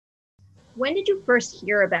When did you first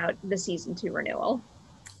hear about the season 2 renewal?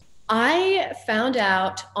 I found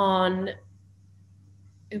out on,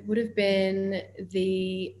 it would have been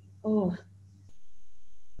the, oh,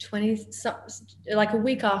 20, like a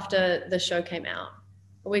week after the show came out.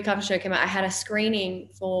 A week after the show came out, I had a screening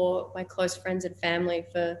for my close friends and family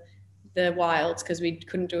for the Wilds because we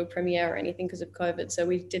couldn't do a premiere or anything because of COVID. So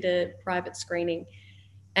we did a private screening.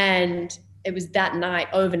 And it was that night,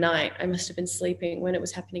 overnight, I must have been sleeping when it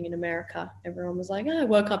was happening in America. Everyone was like, oh, I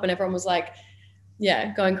woke up and everyone was like,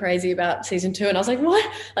 yeah, going crazy about season 2. And I was like,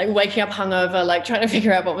 what? Like waking up hungover, like trying to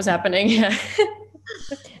figure out what was happening. Yeah.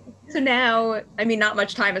 So now, I mean, not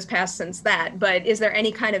much time has passed since that, but is there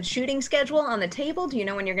any kind of shooting schedule on the table? Do you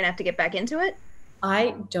know when you're going to have to get back into it?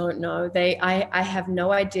 I don't know. I have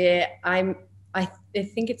no idea. I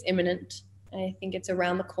think it's imminent. I think it's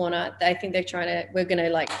around the corner. I think we're going to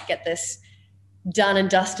like get this done and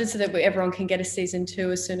dusted so that everyone can get a season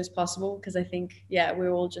 2 as soon as possible. Because I think, yeah, we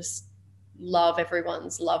all just love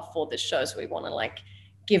everyone's love for this show. So we want to like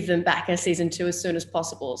give them back a season 2 as soon as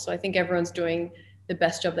possible. So I think everyone's doing the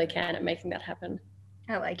best job they can at making that happen.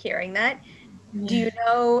 I like hearing that. Do you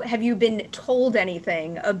know, have you been told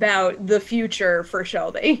anything about the future for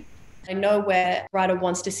Shelby? I know where writer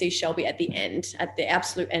wants to see Shelby at the end, at the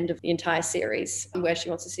absolute end of the entire series, where she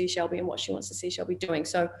wants to see Shelby and what she wants to see Shelby doing.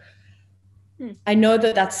 So I know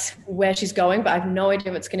that that's where she's going, but I have no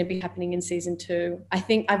idea what's going to be happening in season 2. I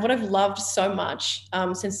think what I've loved so much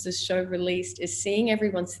since the show released is seeing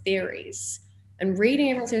everyone's theories and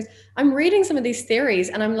reading everyone's theories. I'm reading some of these theories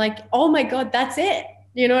and I'm like, oh my God, that's it.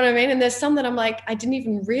 You know what I mean? And there's some that I'm like, I didn't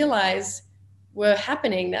even realize were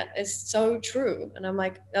happening that is so true. And I'm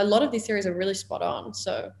like, a lot of these theories are really spot on.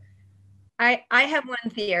 So I have one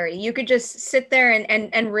theory. You could just sit there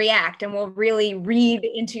and react, and we'll really read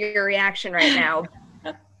into your reaction right now.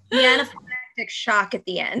 The anaphylactic shock at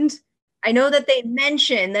the end. I know that they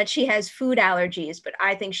mention that she has food allergies, but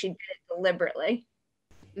I think she did it deliberately.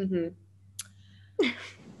 Mm-hmm.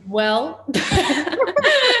 Well,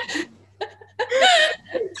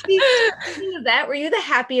 speaking of that, were you the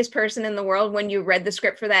happiest person in the world when you read the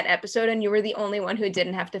script for that episode and you were the only one who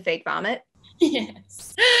didn't have to fake vomit?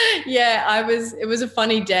 Yes. Yeah, it was a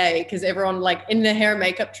funny day because everyone like in the hair and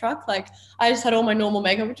makeup truck, like I just had all my normal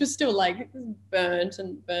makeup, which was still like burned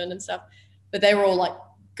and stuff. But they were all like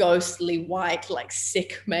ghostly white, like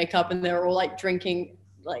sick makeup, and they were all like drinking,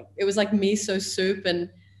 like it was like miso soup, and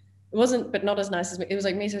it wasn't, but not as nice as me. It was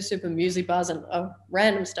like miso soup and muesli bars and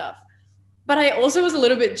random stuff. But I also was a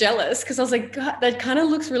little bit jealous because I was like, God, that kind of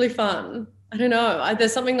looks really fun. I don't know.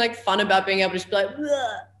 There's something like fun about being able to just be like,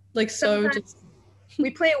 bleh. Like so just we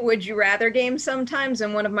play a would you rather game sometimes,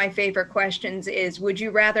 and one of my favorite questions is, would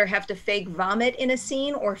you rather have to fake vomit in a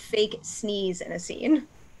scene or fake sneeze in a scene?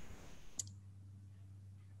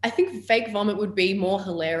 I think fake vomit would be more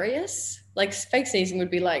hilarious. Like fake sneezing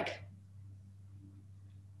would be like,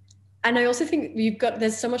 and I also think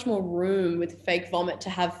there's so much more room with fake vomit to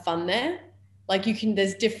have fun there. Like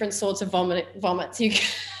there's different sorts of vomits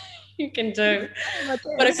you can do.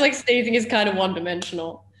 But I feel like sneezing is kind of one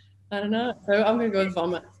dimensional. I don't know. So I'm going to go with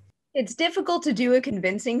vomit. It's difficult to do a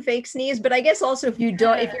convincing fake sneeze, but I guess also if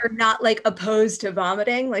you're not like opposed to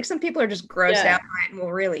vomiting, like some people are just grossed out by it and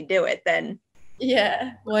will really do it, then.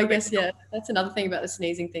 Yeah. Well, I guess, yeah, that's another thing about the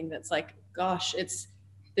sneezing thing that's like, gosh, it's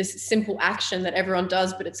this simple action that everyone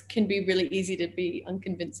does, but it can be really easy to be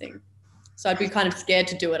unconvincing. So I'd be kind of scared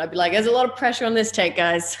to do it. I'd be like, there's a lot of pressure on this take,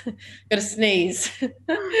 guys. Gotta sneeze.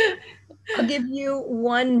 I'll give you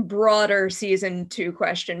one broader season 2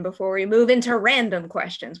 question before we move into random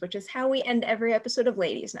questions, which is how we end every episode of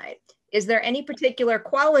Ladies Night. Is there any particular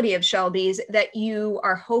quality of Shelby's that you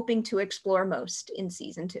are hoping to explore most in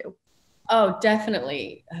season 2? Oh,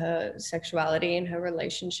 definitely her sexuality and her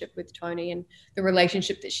relationship with Toni and the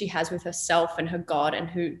relationship that she has with herself and her God and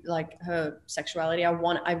her sexuality. I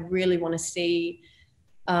really want to see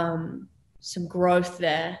some growth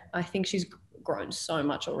there. I think she's grown so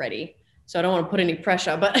much already. So I don't want to put any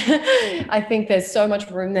pressure, but I think there's so much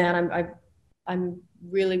room there. And I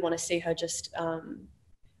really want to see her just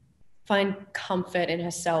find comfort in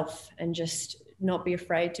herself and just not be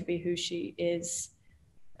afraid to be who she is.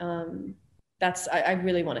 I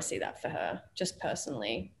really want to see that for her, just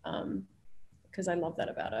personally, because I love that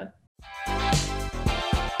about her.